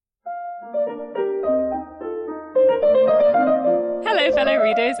Hello, fellow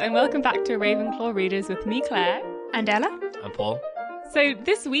readers, and welcome back to Ravenclaw Readers with me, Claire. And Ella. I'm Paul. So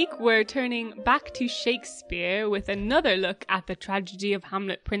this week we're turning back to Shakespeare with another look at the tragedy of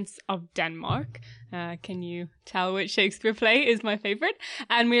Hamlet, Prince of Denmark. Can you tell which Shakespeare play is my favourite?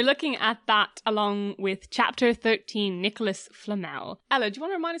 And we're looking at that along with chapter 13, Nicholas Flamel. Ella, do you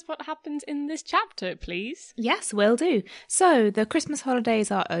want to remind us what happens in this chapter, please? Yes, will do. So, the Christmas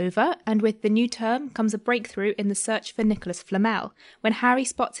holidays are over, and with the new term comes a breakthrough in the search for Nicholas Flamel, when Harry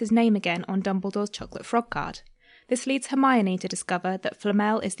spots his name again on Dumbledore's chocolate frog card. This leads Hermione to discover that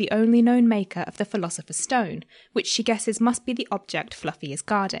Flamel is the only known maker of the Philosopher's Stone, which she guesses must be the object Fluffy is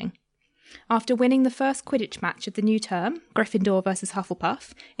guarding. After winning the first Quidditch match of the new term, Gryffindor versus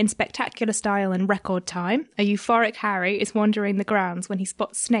Hufflepuff, in spectacular style and record time, a euphoric Harry is wandering the grounds when he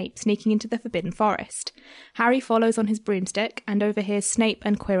spots Snape sneaking into the Forbidden Forest. Harry follows on his broomstick and overhears Snape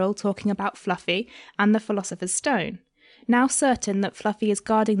and Quirrell talking about Fluffy and the Philosopher's Stone. Now certain that Fluffy is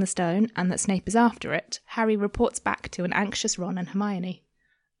guarding the stone and that Snape is after it, Harry reports back to an anxious Ron and Hermione.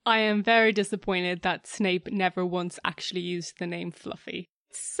 I am very disappointed that Snape never once actually used the name Fluffy.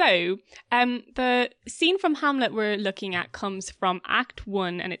 So, the scene from Hamlet we're looking at comes from Act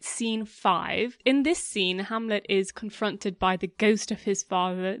 1 and it's scene 5. In this scene, Hamlet is confronted by the ghost of his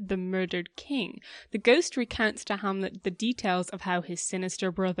father, the murdered king. The ghost recounts to Hamlet the details of how his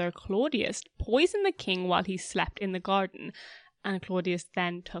sinister brother Claudius poisoned the king while he slept in the garden, and Claudius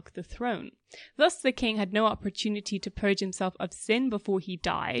then took the throne. Thus the king had no opportunity to purge himself of sin before he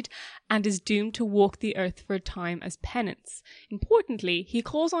died, and is doomed to walk the earth for a time as penance. Importantly, he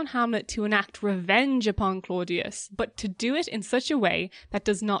calls on Hamlet to enact revenge upon Claudius, but to do it in such a way that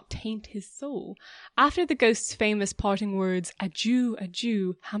does not taint his soul. After the ghost's famous parting words, "Adieu,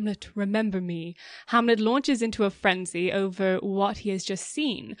 adieu, Hamlet, remember me," Hamlet launches into a frenzy over what he has just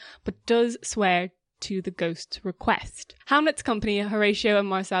seen, but does swear to the ghost's request. Hamlet's company, Horatio and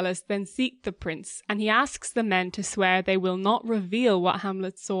Marcellus, then seek the prince, and he asks the men to swear they will not reveal what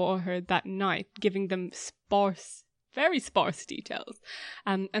Hamlet saw or heard that night, giving them very sparse details.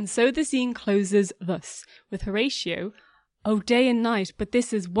 And so the scene closes thus, with Horatio, "O day and night, but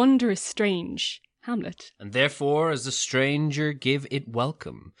this is wondrous strange." Hamlet. "And therefore, as a stranger, give it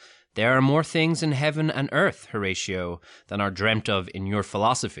welcome. There are more things in heaven and earth, Horatio, than are dreamt of in your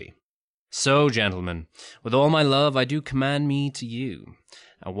philosophy. So, gentlemen, with all my love I do command me to you,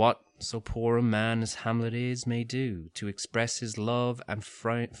 and what so poor a man as Hamlet is may do, to express his love and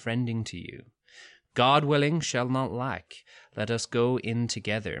friending to you. God willing shall not lack. Let us go in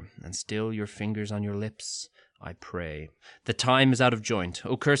together, and still your fingers on your lips, I pray. The time is out of joint.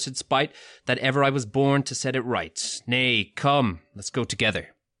 O cursed spite, that ever I was born to set it right. Nay, come, let's go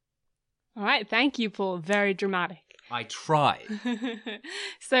together." All right, thank you, Paul. Very dramatic. I tried.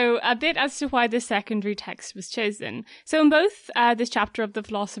 So a bit as to why the secondary text was chosen. So in both this chapter of the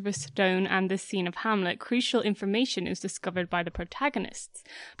Philosopher's Stone and this scene of Hamlet, crucial information is discovered by the protagonists.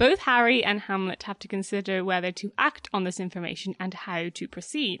 Both Harry and Hamlet have to consider whether to act on this information and how to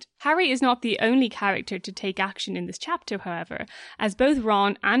proceed. Harry is not the only character to take action in this chapter, however, as both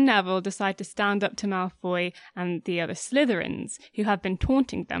Ron and Neville decide to stand up to Malfoy and the other Slytherins, who have been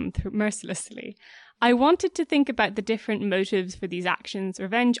taunting them mercilessly. I wanted to think about the different motives for these actions: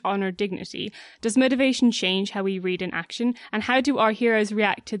 revenge, honor, dignity. Does motivation change how we read an action? And how do our heroes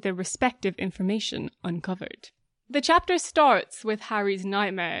react to the respective information uncovered? The chapter starts with Harry's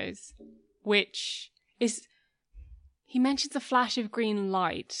nightmares, which is... He mentions a flash of green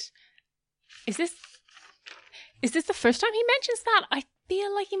light. Is this the first time he mentions that? I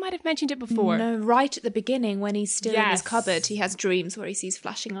feel like he might have mentioned it before. No, right at the beginning when he's still in his Yes. cupboard, he has dreams where he sees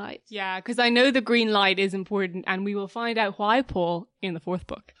flashing lights. Yeah, because I know the green light is important, and we will find out why, Paul, in the fourth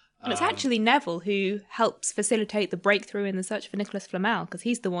book. And it's actually Neville who helps facilitate the breakthrough in the search for Nicholas Flamel, because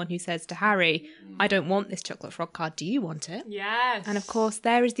he's the one who says to Harry, "I don't want this chocolate frog card, do you want it?" Yes. And of course,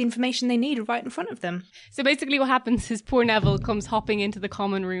 there is the information they need right in front of them. So basically what happens is poor Neville comes hopping into the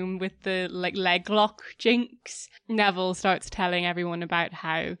common room with the leg lock jinx. Neville starts telling everyone about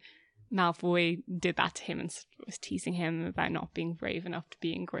how Malfoy did that to him and was teasing him about not being brave enough to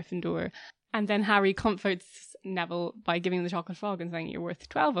be in Gryffindor. And then Harry comforts Neville by giving him the chocolate frog and saying, "You're worth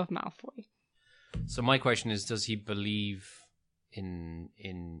 12 of Malfoy." So my question is, does he believe in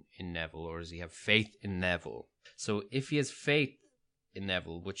Neville, or does he have faith in Neville? So if he has faith in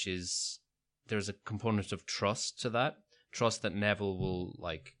Neville, which is, there's a component of trust to that, trust that Neville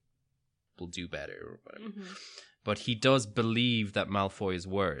will do better or whatever. Mm-hmm. But he does believe that Malfoy is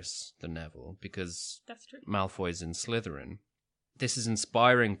worse than Neville because that's true. Malfoy is in Slytherin. This is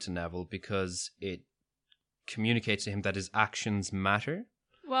inspiring to Neville because it communicates to him that his actions matter.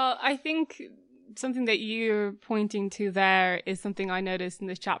 Well, I think something that you're pointing to there is something I noticed in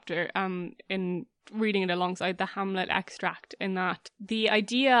this chapter, in reading it alongside the Hamlet extract, in that the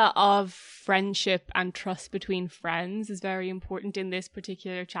idea of friendship and trust between friends is very important in this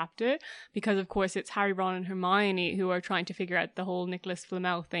particular chapter, because of course it's Harry, Ron and Hermione who are trying to figure out the whole Nicholas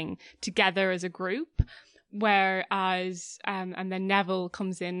Flamel thing together as a group. Whereas, and then Neville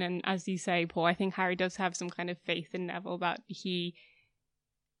comes in, and as you say, Paul, I think Harry does have some kind of faith in Neville that he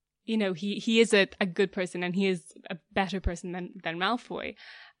is a good person, and he is a better person than Malfoy.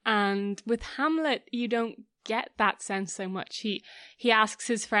 And with Hamlet, you don't get that sense so much. He asks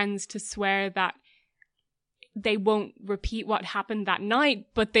his friends to swear that they won't repeat what happened that night,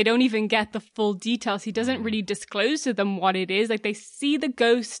 but they don't even get the full details. He doesn't really disclose to them what it is. Like, they see the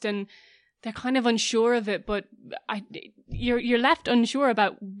ghost and they're kind of unsure of it, but you're left unsure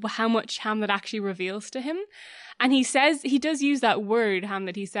about how much Hamlet actually reveals to him. And he does use that word,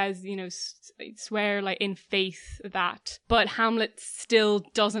 Hamlet. He says, swear like in faith that, but Hamlet still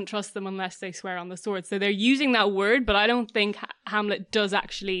doesn't trust them unless they swear on the sword. So they're using that word, but I don't think Hamlet does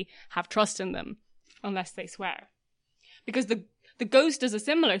actually have trust in them unless they swear. Because the ghost does a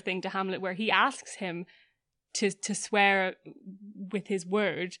similar thing to Hamlet, where he asks him to swear with his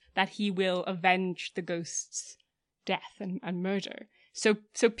word that he will avenge the ghost's death and murder. So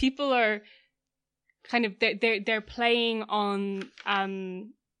people are kind of, they're playing on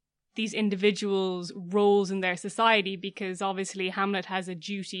these individuals' roles in their society, because obviously Hamlet has a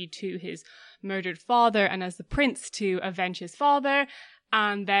duty to his murdered father, and as the prince to avenge his father.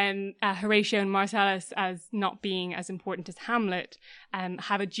 And then Horatio and Marcellus, as not being as important as Hamlet,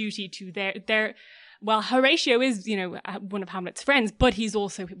 have a duty to their well, Horatio is, one of Hamlet's friends, but he's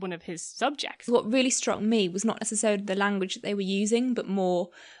also one of his subjects. What really struck me was not necessarily the language that they were using, but more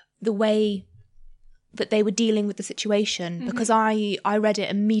the way that they were dealing with the situation. Because I read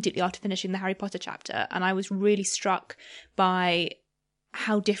it immediately after finishing the Harry Potter chapter, and I was really struck by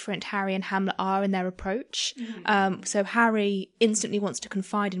how different Harry and Hamlet are in their approach. So Harry instantly wants to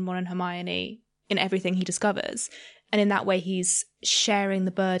confide in Ron and Hermione in everything he discovers. And in that way, he's sharing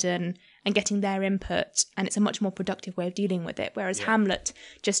the burden and getting their input, and it's a much more productive way of dealing with it. Whereas Hamlet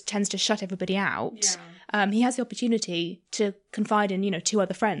just tends to shut everybody out. Yeah. He has the opportunity to confide in, two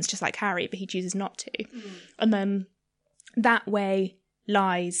other friends, just like Harry, but he chooses not to. And then that way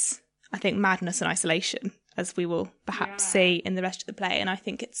lies, I think, madness and isolation, as we will perhaps see in the rest of the play. And I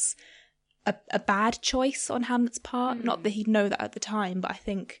think it's a bad choice on Hamlet's part. Not that he'd know that at the time, but I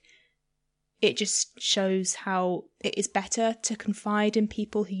think it just shows how it is better to confide in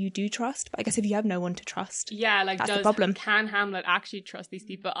people who you do trust. But I guess if you have no one to trust, that's the problem. Can Hamlet actually trust these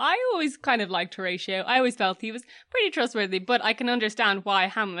people? I always kind of liked Horatio. I always felt he was pretty trustworthy, but I can understand why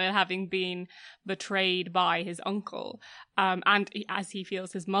Hamlet, having been betrayed by his uncle, and as he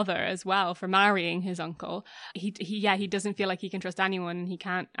feels his mother as well for marrying his uncle, he doesn't feel like he can trust anyone, and he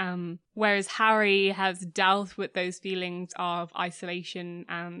can't. Whereas Harry has dealt with those feelings of isolation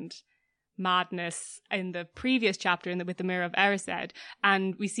and madness in the previous chapter with the Mirror of Erised,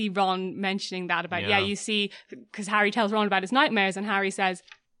 and we see Ron mentioning that about you see, because Harry tells Ron about his nightmares, and Harry says,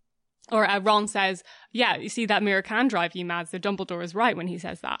 or Ron says, you see, that mirror can drive you mad, so Dumbledore is right when he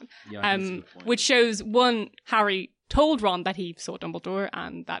says that. Which shows, one, Harry told Ron that he saw Dumbledore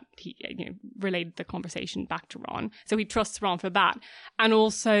and that he relayed the conversation back to Ron, so he trusts Ron for that, and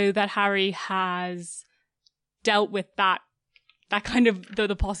also that Harry has dealt with that kind of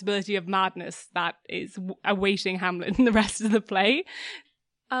the possibility of madness that is awaiting Hamlet in the rest of the play.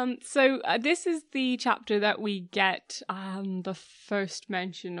 So this is the chapter that we get the first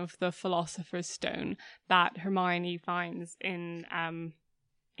mention of the Philosopher's Stone that Hermione finds in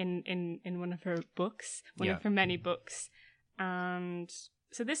one of her books, of her many books. And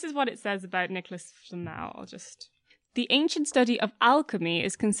so this is what it says about Nicholas Flamel. The ancient study of alchemy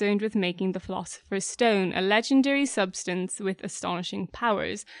is concerned with making the Philosopher's Stone, a legendary substance with astonishing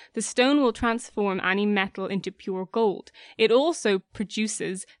powers. The stone will transform any metal into pure gold. It also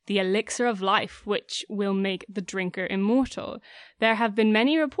produces the elixir of life, which will make the drinker immortal. There have been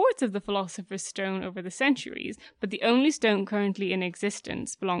many reports of the Philosopher's Stone over the centuries, but the only stone currently in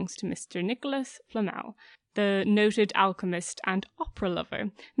existence belongs to Mr. Nicholas Flamel, the noted alchemist and opera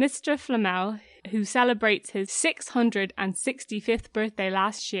lover. Mr. Flamel, who celebrates his 665th birthday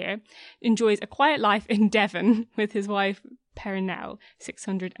last year, enjoys a quiet life in Devon with his wife Perinell,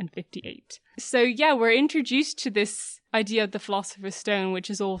 658. So we're introduced to this idea of the Philosopher's Stone, which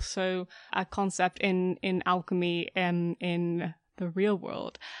is also a concept in alchemy in the real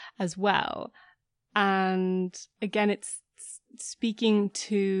world as well. And again, it's speaking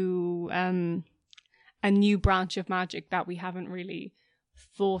to a new branch of magic that we haven't really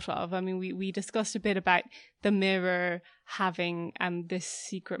thought of. I mean, we discussed a bit about the mirror having this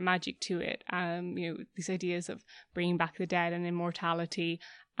secret magic to it, these ideas of bringing back the dead and immortality.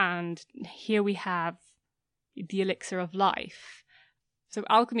 And here we have the elixir of life. So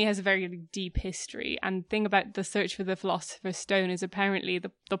alchemy has a very deep history, and the thing about the search for the Philosopher's Stone is apparently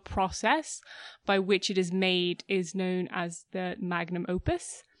the process by which it is made is known as the magnum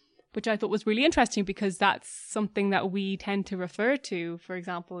opus, which I thought was really interesting because that's something that we tend to refer to. For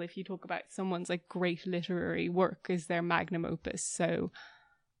example, if you talk about someone's like great literary work is their magnum opus. So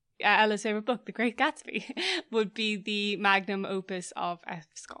Ella's favorite book, The Great Gatsby, would be the magnum opus of F.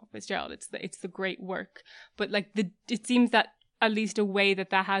 Scott Fitzgerald. It's the great work. But like it seems that at least a way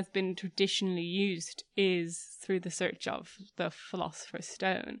that has been traditionally used is through the search of the Philosopher's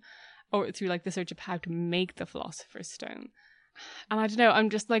Stone, or through like the search of how to make the Philosopher's Stone. And I don't know, I'm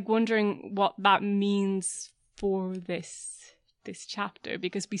just like wondering what that means for this chapter,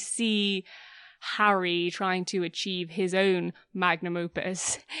 because we see Harry trying to achieve his own magnum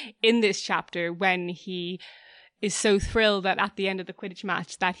opus in this chapter when he is so thrilled that at the end of the Quidditch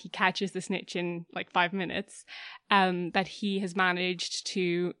match that he catches the snitch in like 5 minutes, that he has managed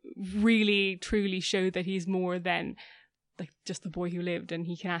to really truly show that he's more than like just the boy who lived, and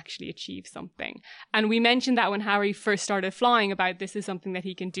he can actually achieve something. And we mentioned that when Harry first started flying about this is something that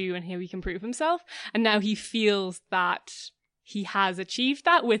he can do and how he can prove himself. And now he feels that he has achieved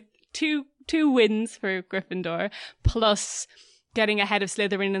that with two wins for Gryffindor, plus getting ahead of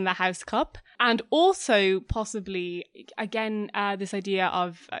Slytherin in the House Cup, and also possibly, again, this idea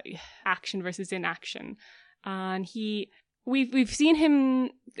of action versus inaction. And we've seen him,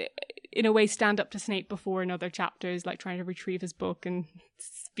 in a way, stand up to Snape before in other chapters, like trying to retrieve his book and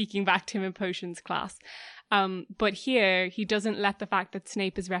speaking back to him in potions class. But here, he doesn't let the fact that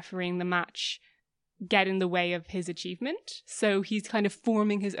Snape is refereeing the match get in the way of his achievement. So he's kind of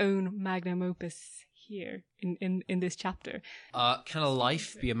forming his own magnum opus here in this chapter. Can a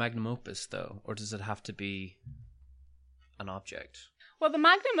life be a magnum opus, though? Or does it have to be an object? Well, the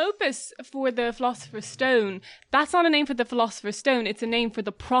magnum opus for the Philosopher's Stone, that's not a name for the Philosopher's Stone. It's a name for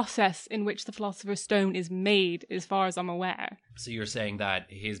the process in which the Philosopher's Stone is made, as far as I'm aware. So you're saying that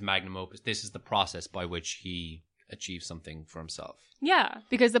his magnum opus, this is the process by which he achieves something for himself. Yeah,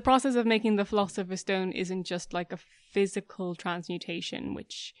 because the process of making the Philosopher's Stone isn't just like a physical transmutation,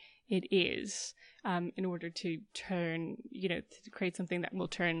 which it is, in order to turn, to create something that will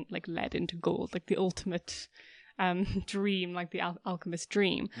turn like lead into gold, like the ultimate dream, like the alchemist's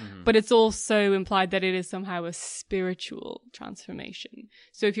dream. Mm-hmm. But it's also implied that it is somehow a spiritual transformation.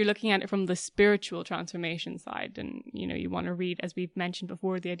 So if you're looking at it from the spiritual transformation side, and you want to read, as we've mentioned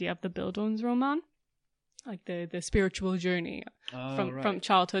before, the idea of the Bildungsroman, like the spiritual journey from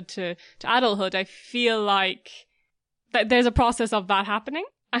childhood to adulthood, I feel like that there's a process of that happening,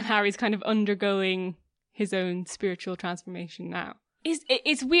 and Harry's kind of undergoing his own spiritual transformation now.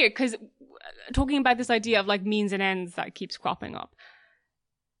 It's weird because talking about this idea of like means and ends that keeps cropping up.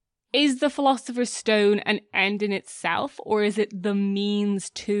 Is the Philosopher's Stone an end in itself, or is it the means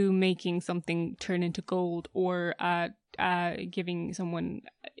to making something turn into gold, or giving someone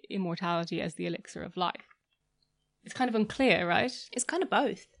immortality as the elixir of life? It's kind of unclear, right? It's kind of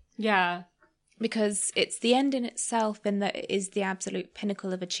both. Yeah. Because it's the end in itself in that it is the absolute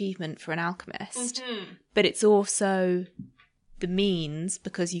pinnacle of achievement for an alchemist. Mm-hmm. But it's also the means,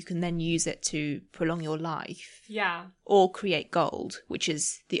 because you can then use it to prolong your life. Yeah. Or create gold, which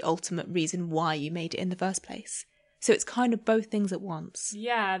is the ultimate reason why you made it in the first place. So it's kind of both things at once.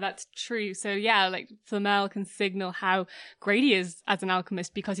 Yeah, that's true. So yeah, like Flamel can signal how great he is as an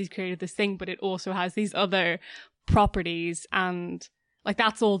alchemist because he's created this thing, but it also has these other properties, and like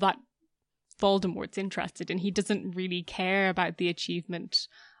that's all that Voldemort's interested in. He doesn't really care about the achievement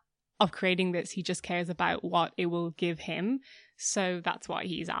of creating this. He just cares about what it will give him. So that's why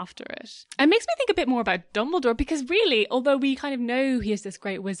he's after it. It makes me think a bit more about Dumbledore, because really, although we kind of know he is this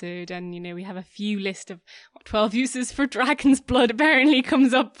great wizard, and, we have a few list of 12 uses for dragon's blood apparently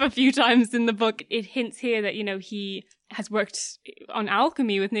comes up a few times in the book. It hints here that, he has worked on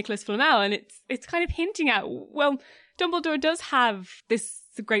alchemy with Nicholas Flamel, and it's kind of hinting at, well, Dumbledore does have this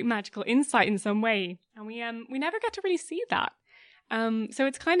great magical insight in some way, and we never get to really see that. So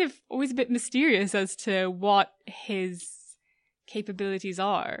it's kind of always a bit mysterious as to what his capabilities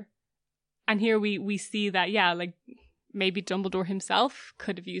are. And here we see that, yeah, like maybe Dumbledore himself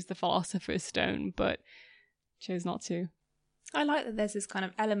could have used the Philosopher's Stone, but chose not to. I like that there's this kind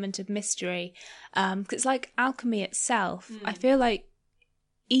of element of mystery, because it's like alchemy itself. I feel like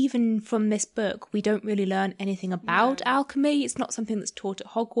even from this book, we don't really learn anything about alchemy. It's not something that's taught at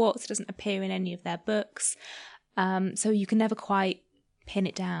Hogwarts. It doesn't appear in any of their books. So you can never quite pin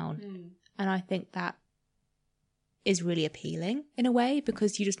it down. And I think that is really appealing in a way,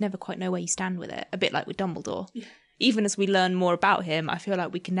 because you just never quite know where you stand with it. A bit like with Dumbledore. Yeah. Even as we learn more about him, I feel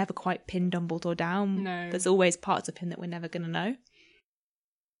like we can never quite pin Dumbledore down. No. There's always parts of him that we're never going to know.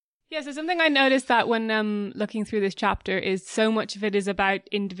 Yeah, so something I noticed that when looking through this chapter is so much of it is about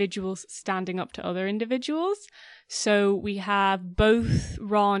individuals standing up to other individuals. So we have both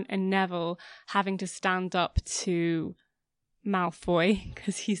Ron and Neville having to stand up to Malfoy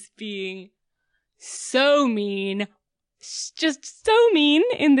because he's being so mean, just so mean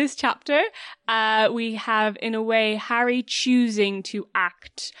in this chapter. We have, in a way, Harry choosing to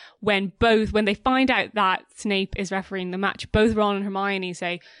act when they find out that Snape is refereeing the match. Both Ron and Hermione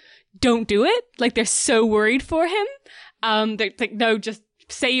say, don't do it. Like, they're so worried for him. They're like, no, just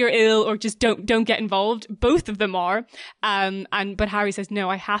say you're ill or just don't get involved. Both of them are. But Harry says, no,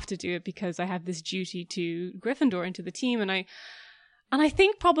 I have to do it because I have this duty to Gryffindor and to the team. And I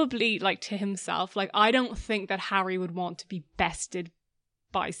think probably, like, to himself, like, I don't think that Harry would want to be bested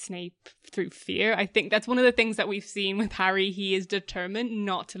by Snape through fear. I think that's one of the things that we've seen with Harry. He is determined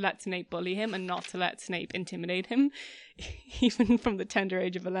not to let Snape bully him and not to let Snape intimidate him, even from the tender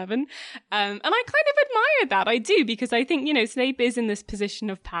age of 11. And I kind of admire that. I do, because I think, Snape is in this position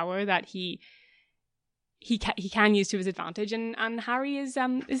of power that he can use to his advantage, and Harry is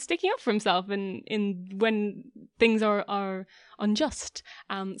sticking up for himself in when things are unjust.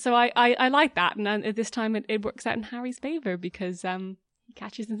 So I like that, and at this time it works out in Harry's favor because he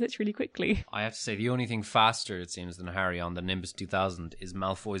catches and sits really quickly. I have to say, the only thing faster, it seems, than Harry on the Nimbus 2000 is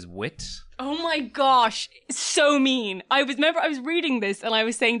Malfoy's wit. Oh my gosh, so mean. I was reading this and I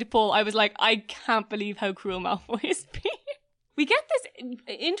was saying to Paul, I was like, I can't believe how cruel Malfoy is being. We get this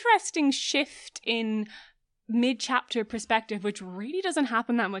interesting shift in mid-chapter perspective, which really doesn't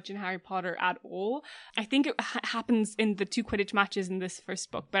happen that much in Harry Potter at all. I think it happens in the 2 Quidditch matches in this first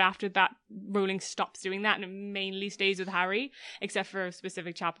book, but after that, Rowling stops doing that and it mainly stays with Harry, except for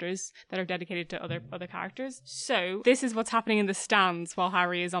specific chapters that are dedicated to other characters. So this is what's happening in the stands while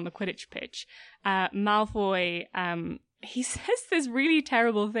Harry is on the Quidditch pitch. Malfoy, he says this really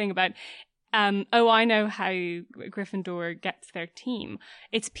terrible thing about I know how Gryffindor gets their team.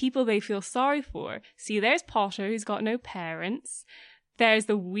 It's people they feel sorry for. See, there's Potter, who's got no parents. There's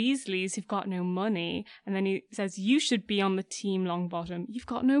the Weasleys, who've got no money. And then he says, you should be on the team, Longbottom. You've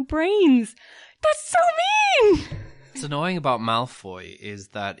got no brains. That's so mean! What's annoying about Malfoy is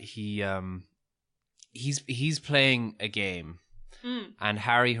that he's playing a game. And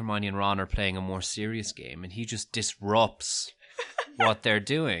Harry, Hermione and Ron are playing a more serious game. And he just disrupts what they're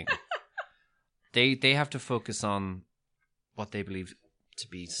doing. They have to focus on what they believe to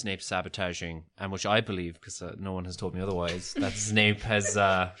be Snape sabotaging, and which I believe, because no one has told me otherwise, that Snape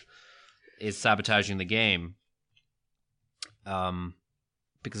is sabotaging the game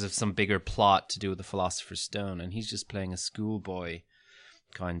because of some bigger plot to do with the Philosopher's Stone, and he's just playing a schoolboy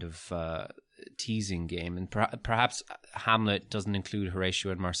kind of teasing game. And perhaps Hamlet doesn't include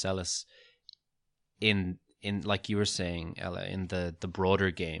Horatio and Marcellus in like you were saying, Ella, in the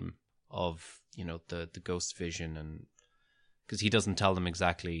broader game of the ghost vision, and because he doesn't tell them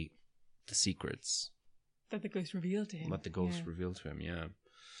exactly the secrets that the ghost revealed to him. What the ghost revealed to him, yeah.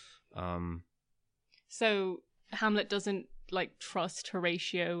 So Hamlet doesn't trust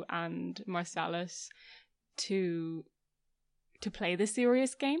Horatio and Marcellus to play the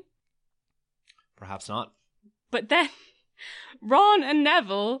serious game. Perhaps not. But then Ron and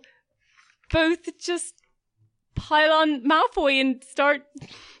Neville both just pile on Malfoy and start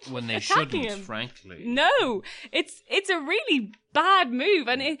when they attacking shouldn't, him. Frankly. No, it's a really bad move,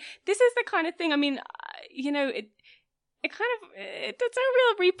 and this is the kind of thing. I mean, it's no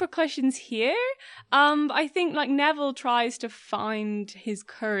real repercussions here. I think Neville tries to find his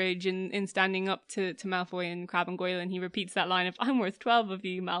courage in standing up to Malfoy and Crabbe and Goyle, and he repeats that line of "I'm worth 12 of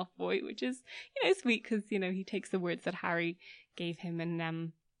you, Malfoy," which is sweet because he takes the words that Harry gave him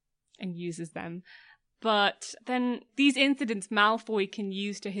and uses them. But then these incidents Malfoy can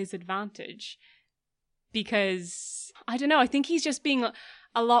use to his advantage because, I don't know, I think he's just being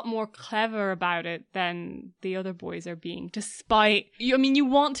a lot more clever about it than the other boys are being, despite, you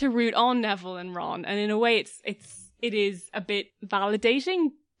want to root on Neville and Ron, and in a way it is a bit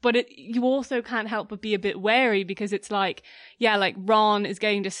validating, but you also can't help but be a bit wary because it's Ron is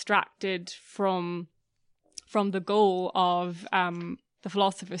getting distracted from the goal of, the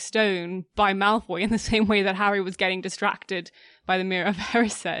Philosopher's Stone by Malfoy in the same way that Harry was getting distracted by the Mirror of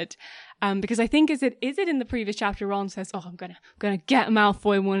Erised. Because I think is it in the previous chapter Ron says, "Oh, I'm gonna get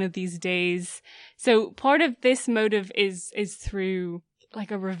Malfoy one of these days." So part of this motive is through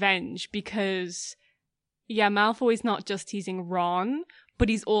a revenge because yeah, Malfoy's not just teasing Ron, but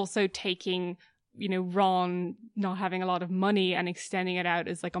he's also taking, Ron not having a lot of money and extending it out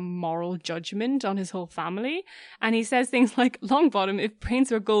as like a moral judgment on his whole family. And he says things like, Longbottom, if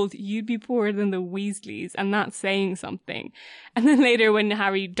brains were gold, you'd be poorer than the Weasleys. And that's saying something. And then later when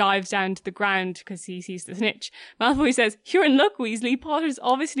Harry dives down to the ground because he sees the snitch, Malfoy says, you're in luck, Weasley. Potter's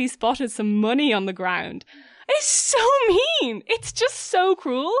obviously spotted some money on the ground. It's so mean. It's just so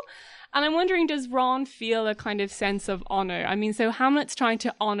cruel. And I'm wondering, does Ron feel a kind of sense of honor? I mean, so Hamlet's trying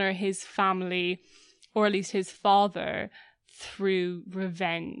to honor his family, or at least his father, through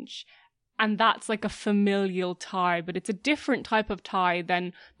revenge. And that's like a familial tie, but it's a different type of tie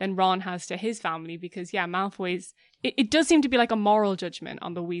than Ron has to his family because, yeah, Malfoy's... It does seem to be like a moral judgment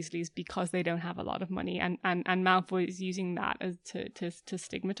on the Weasleys because they don't have a lot of money, and Malfoy's using that as to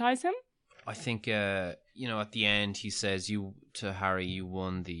stigmatize him. I think, at the end he says, to Harry, you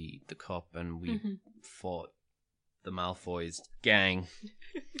won the cup and we fought the Malfoys gang.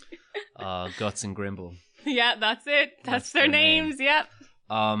 Guts and Grimble. Yeah, that's it. That's their names, yep.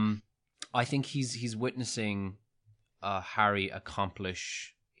 I think he's witnessing Harry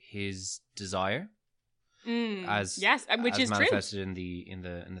accomplish his desire. As which is true. manifested in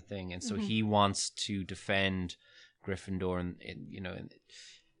the thing. And so he wants to defend Gryffindor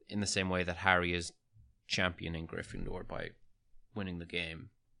in the same way that Harry is championing Gryffindor by winning the game.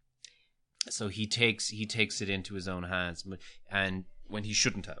 So he takes it into his own hands, and when he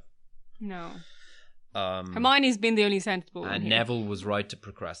shouldn't have. No. Hermione's been the only sensible one and here. Neville was right to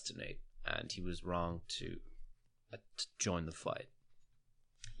procrastinate, and he was wrong to join the fight.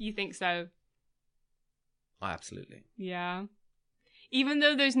 You think so? Absolutely. Yeah. Even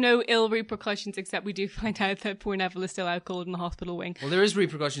though there's no ill repercussions, except we do find out that poor Neville is still out cold in the hospital wing. Well, there is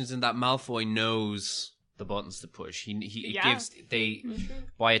repercussions in that Malfoy knows the buttons to push.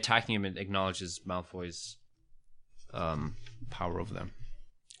 By attacking him, it acknowledges Malfoy's power over them.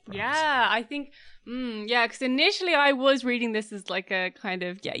 Perhaps. Yeah, I think, because initially I was reading this as like a kind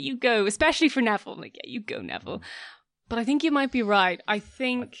of, yeah, you go, especially for Neville, like, yeah, you go, Neville. But I think you might be right. I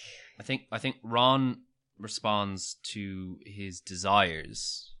think Ron responds to his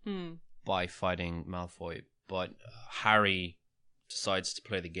desires by fighting Malfoy, but Harry decides to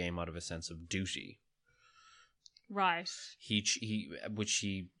play the game out of a sense of duty. Right. Which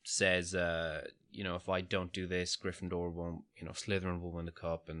he says, if I don't do this, Gryffindor won't, Slytherin will win the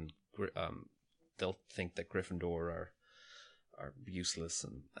cup, and they'll think that Gryffindor are useless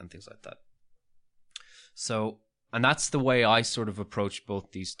and things like that. So, and that's the way I sort of approached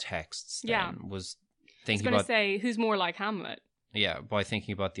both these texts. Yeah. Was I thinking was going about to say, who's more like Hamlet? Yeah, by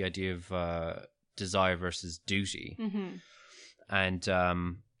thinking about the idea of desire versus duty. Mm-hmm.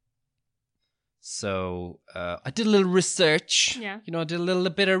 And so I did a little research. Yeah. I did a little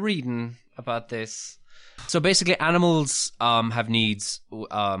bit of reading about this. So basically, animals have needs,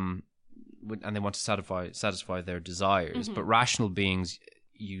 and they want to satisfy their desires. But rational beings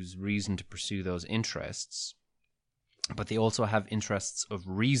use reason to pursue those interests. But they also have interests of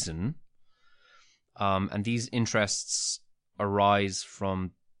reason. And these interests arise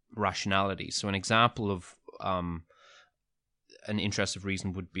from rationality. So an example of an interest of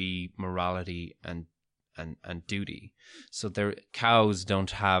reason would be morality and duty. So their cows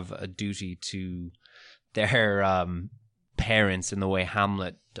don't have a duty to their parents in the way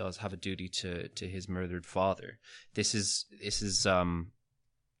Hamlet does have a duty to his murdered father.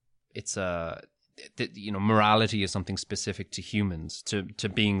 Morality is something specific to humans, to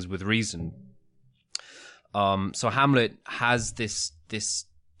beings with reason. So Hamlet has this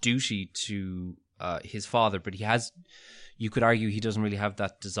duty to his father, but you could argue he doesn't really have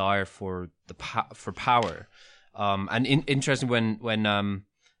that desire for for power. And interesting, when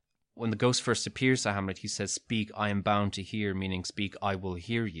the ghost first appears to Hamlet, he says, "Speak, I am bound to hear," meaning "Speak, I will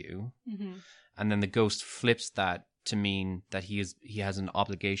hear you." Mm-hmm. And then the ghost flips that to mean that he has an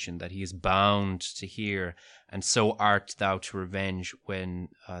obligation, that he is bound to hear, and so art thou to revenge when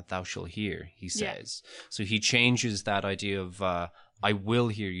thou shalt hear, he says. Yeah. So he changes that idea of I will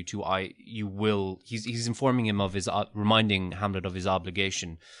hear you to you will. He's informing him of reminding Hamlet of his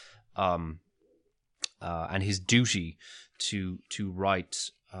obligation and his duty to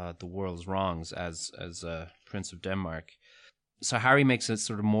right the world's wrongs as Prince of Denmark. So Harry makes a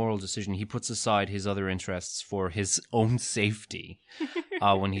sort of moral decision. He puts aside his other interests for his own safety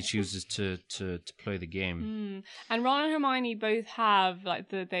when he chooses to play the game. And Ron and Hermione both have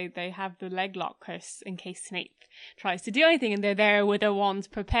they have the leg lock curse in case Snape tries to do anything, and they're there with their wands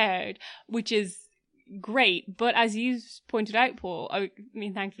prepared, which is great. But as you pointed out, Paul, I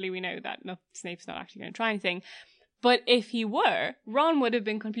mean, thankfully we know that Snape's not actually going to try anything. But if he were, Ron would have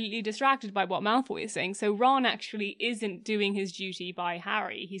been completely distracted by what Malfoy is saying. So Ron actually isn't doing his duty by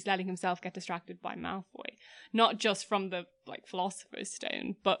Harry. He's letting himself get distracted by Malfoy. Not just from the, like, Philosopher's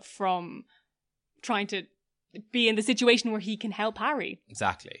Stone, but from trying to be in the situation where he can help Harry.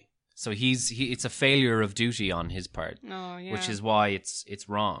 Exactly. So it's a failure of duty on his part. Oh, yeah. Which is why it's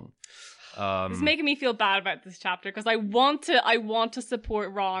wrong. It's making me feel bad about this chapter because I want to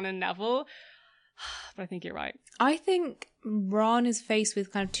support Ron and Neville, but I think you're right. I think Ron is faced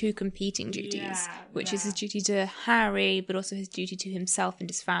with kind of two competing duties, which is his duty to Harry, but also his duty to himself and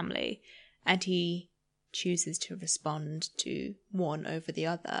his family, and he chooses to respond to one over the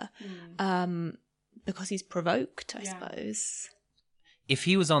other, because he's provoked, I suppose. If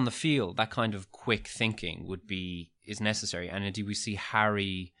he was on the field, that kind of quick thinking is necessary, and indeed we see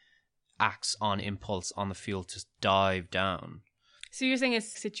Harry acts on impulse on the field to dive down. So you're saying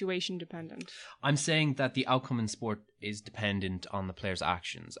it's situation dependent? I'm saying that the outcome in sport is dependent on the player's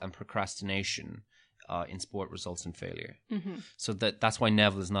actions, and procrastination in sport results in failure. Mm-hmm. So that's why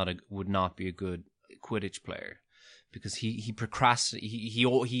Neville would not be a good Quidditch player, because he procrastinates.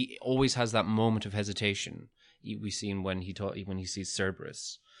 He always has that moment of hesitation. We see when he sees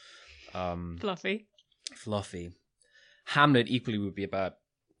Cerberus. Fluffy. Hamlet equally would be a bad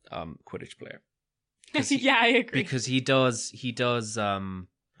Quidditch player. Yeah, I agree. Because he does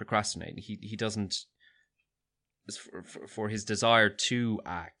procrastinate. He doesn't, for his desire to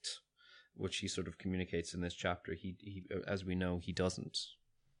act, which he sort of communicates in this chapter. He as we know, he doesn't.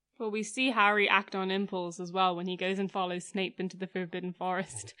 Well, we see Harry act on impulse as well when he goes and follows Snape into the Forbidden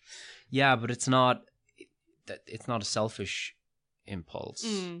Forest. Yeah, but it's not a selfish impulse.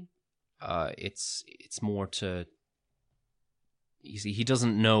 It's more to. You see, he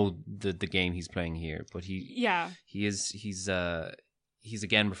doesn't know the game he's playing here, but he's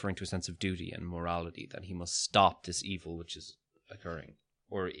again referring to a sense of duty and morality, that he must stop this evil which is occurring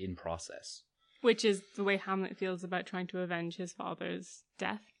or in process. Which is the way Hamlet feels about trying to avenge his father's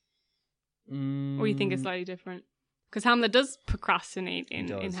death. Or you think it's slightly different? Because Hamlet does procrastinate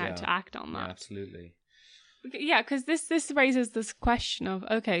in how to act on that. Yeah, absolutely. Yeah, because this raises this question of,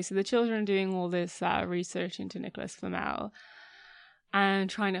 okay, so the children are doing all this research into Nicholas Flamel and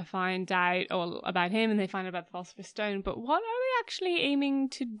trying to find out all about him, and they find out about the Philosopher's Stone, but what are they actually aiming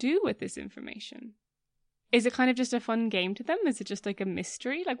to do with this information? Is it kind of just a fun game to them? Is it just like a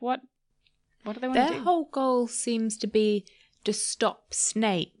mystery? Like what do they want to do? Their whole goal seems to be to stop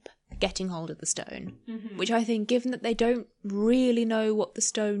Snape getting hold of the stone, which I think, given that they don't really know what the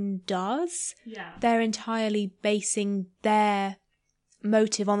stone does, they're entirely basing their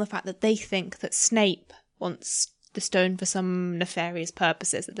motive on the fact that they think that Snape wants the stone for some nefarious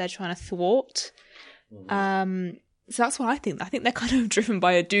purposes that they're trying to thwart. So that's what I think. I think they're kind of driven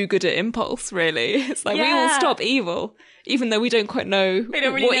by a do-gooder impulse, really. It's like, we will stop evil, even though we don't quite know what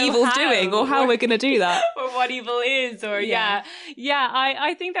evil's doing or how we're going to do that. Or what evil is, or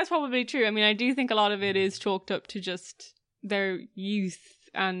I think that's probably true. I mean, I do think a lot of it is chalked up to just their youth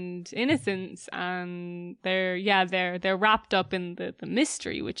and innocence, and they're wrapped up in the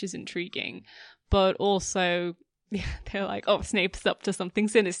mystery, which is intriguing. But also, they're like, oh, Snape's up to something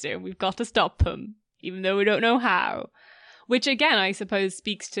sinister. We've got to stop him, even though we don't know how. Which, again, I suppose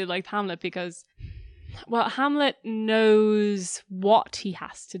speaks to, like, Hamlet, because, well, Hamlet knows what he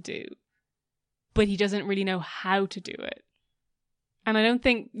has to do, but he doesn't really know how to do it. And I don't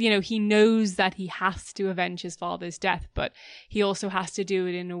think, he knows that he has to avenge his father's death, but he also has to do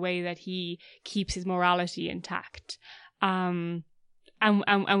it in a way that he keeps his morality intact. And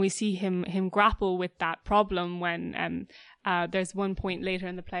we see him grapple with that problem when there's one point later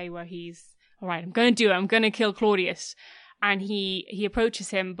in the play where he's, all right, I'm going to do it. I'm going to kill Claudius. And he approaches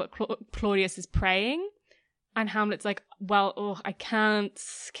him, but Claudius is praying. And Hamlet's like, well, I can't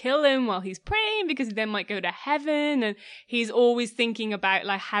kill him while he's praying because he then might go to heaven. And he's always thinking about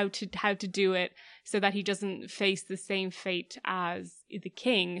like how to do it so that he doesn't face the same fate as the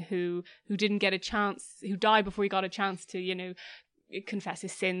king who didn't get a chance, who died before he got a chance to, confess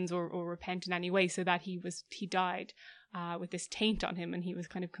his sins or repent in any way, so that he died with this taint on him, and he was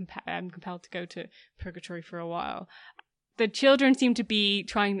kind of compelled to go to purgatory for a while. The children seem to be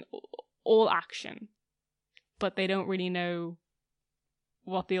trying all action, but they don't really know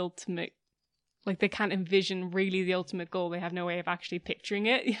what the ultimate, like they can't envision really the ultimate goal. They have no way of actually picturing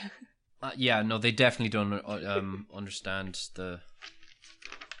it. No, they definitely don't understand the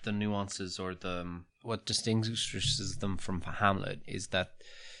nuances or what distinguishes them from Hamlet is that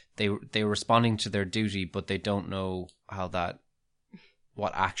they're responding to their duty, but they don't know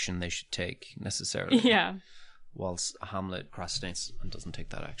what action they should take necessarily. Yeah. Whilst Hamlet procrastinates and doesn't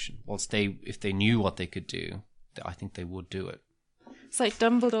take that action. Whilst if they knew what they could do, I think they would do it. It's like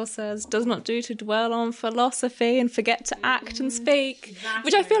Dumbledore says, does not do to dwell on philosophy and forget to act and speak. Exactly.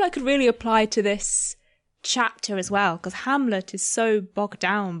 Which I feel like could really apply to this chapter as well, because Hamlet is so bogged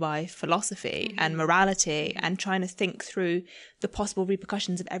down by philosophy and morality and trying to think through the possible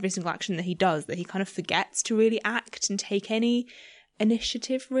repercussions of every single action that he does, that he kind of forgets to really act and take any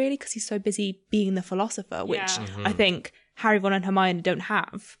initiative, really, because he's so busy being the philosopher, which I think Harry, Ron and Hermione don't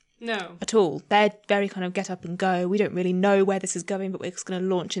have. No. At all. They're very kind of get up and go. We don't really know where this is going, but we're just going to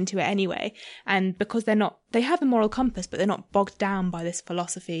launch into it anyway. And because they have a moral compass, but they're not bogged down by this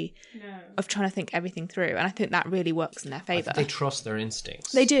philosophy of trying to think everything through. And I think that really works in their favour. They trust their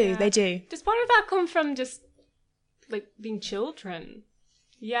instincts. They do. Does part of that come from just like being children?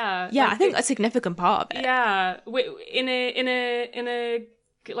 Yeah. Yeah, like I think a significant part of it. Yeah, in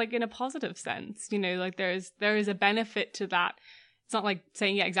a positive sense, you know, like there is a benefit to that. It's not like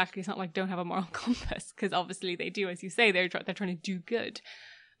saying, yeah, exactly. It's not like don't have a moral compass, because obviously they do, as you say, they're trying to do good,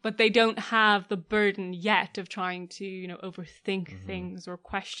 but they don't have the burden yet of trying to, you know, overthink things or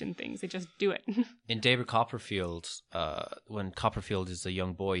question things. They just do it. In David Copperfield, when Copperfield is a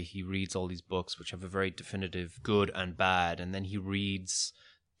young boy, he reads all these books which have a very definitive good and bad, and then he reads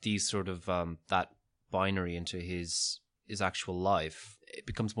these sort of that binary into his actual life. It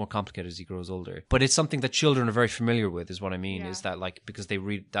becomes more complicated as he grows older, but it's something that children are very familiar with, is what I mean. Is that, like, because they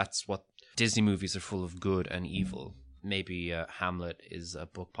read, that's what Disney movies are full of, good and evil. Maybe Hamlet is a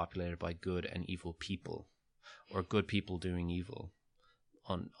book populated by good and evil people, or good people doing evil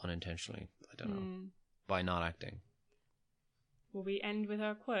unintentionally, I don't know, by not acting. Will we end with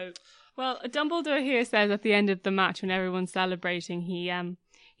our quote? Well, Dumbledore here says at the end of the match, when everyone's celebrating,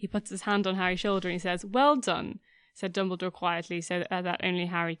 he puts his hand on Harry's shoulder and he says, "Well done," said Dumbledore quietly, so that only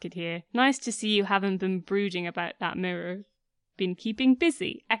Harry could hear. "Nice to see you haven't been brooding about that mirror. Been keeping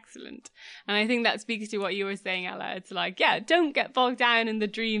busy. Excellent." And I think that speaks to what you were saying, Ella. It's like, yeah, don't get bogged down in the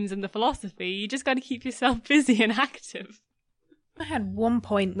dreams and the philosophy. You just got to keep yourself busy and active. I had one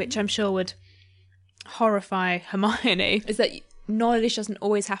point which I'm sure would horrify Hermione, is that knowledge doesn't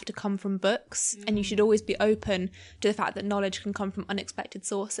always have to come from books, and you should always be open to the fact that knowledge can come from unexpected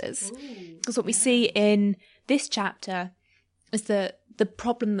sources. Because what we see in this chapter is that the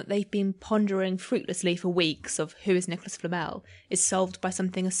problem that they've been pondering fruitlessly for weeks of who is Nicholas Flamel is solved by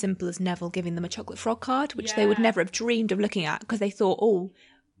something as simple as Neville giving them a chocolate frog card, which they would never have dreamed of looking at, because they thought, oh,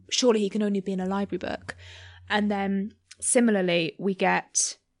 surely he can only be in a library book. And then similarly, we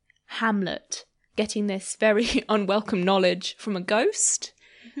get Hamlet getting this very unwelcome knowledge from a ghost,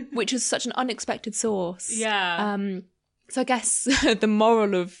 which is such an unexpected source. Yeah. So I guess the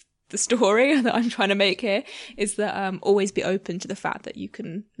moral of the story that I'm trying to make here is that always be open to the fact that you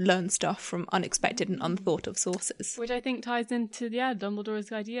can learn stuff from unexpected and unthought of sources. Which I think ties into,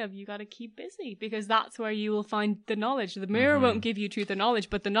 Dumbledore's idea of you got to keep busy, because that's where you will find the knowledge. The mirror won't give you truth or knowledge,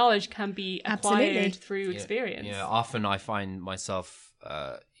 but the knowledge can be acquired through experience. Yeah, often I find myself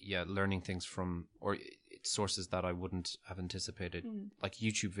learning things from sources that I wouldn't have anticipated, like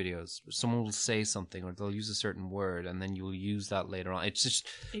YouTube videos. Someone will say something, or they'll use a certain word, and then you'll use that later on. It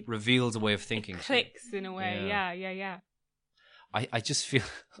reveals a way of thinking. It clicks in a way. Yeah. I just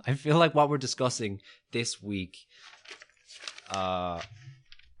feel like what we're discussing this week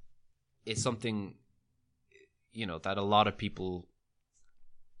is something, that a lot of people,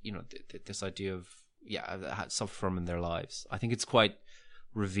 this idea of suffer from in their lives. I think it's quite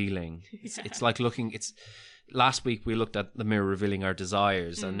revealing. It's like last week we looked at the mirror revealing our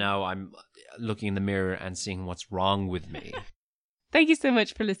desires, and now I'm looking in the mirror and seeing what's wrong with me. Thank you so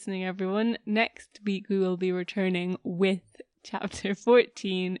much for listening, everyone. Next week we will be returning with chapter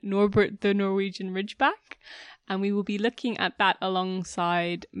 14, Norbert the Norwegian Ridgeback, and we will be looking at that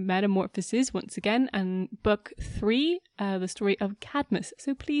alongside Metamorphoses once again, and book 3, the story of Cadmus.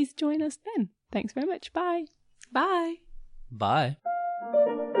 So please join us then. Thanks very much. Bye. Bye. Bye.